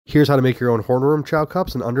Here's how to make your own hornworm chow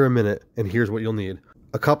cups in under a minute, and here's what you'll need.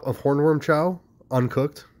 A cup of hornworm chow,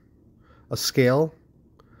 uncooked, a scale,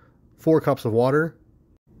 4 cups of water,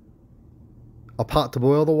 a pot to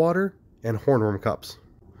boil the water, and hornworm cups,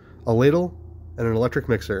 a ladle, and an electric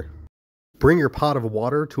mixer. Bring your pot of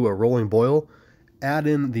water to a rolling boil, add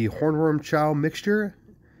in the hornworm chow mixture,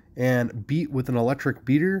 and beat with an electric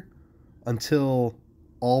beater until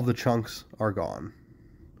all the chunks are gone.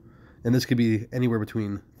 And this could be anywhere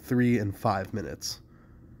between 3 and 5 minutes.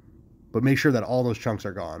 But make sure that all those chunks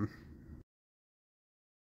are gone.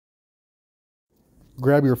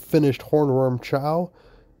 Grab your finished hornworm chow,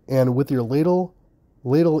 and with your ladle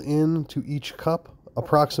into each cup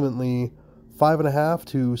approximately 5.5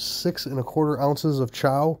 to 6.25 ounces of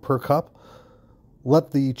chow per cup.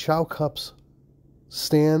 Let the chow cups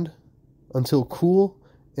stand until cool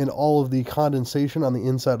and all of the condensation on the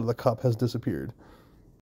inside of the cup has disappeared.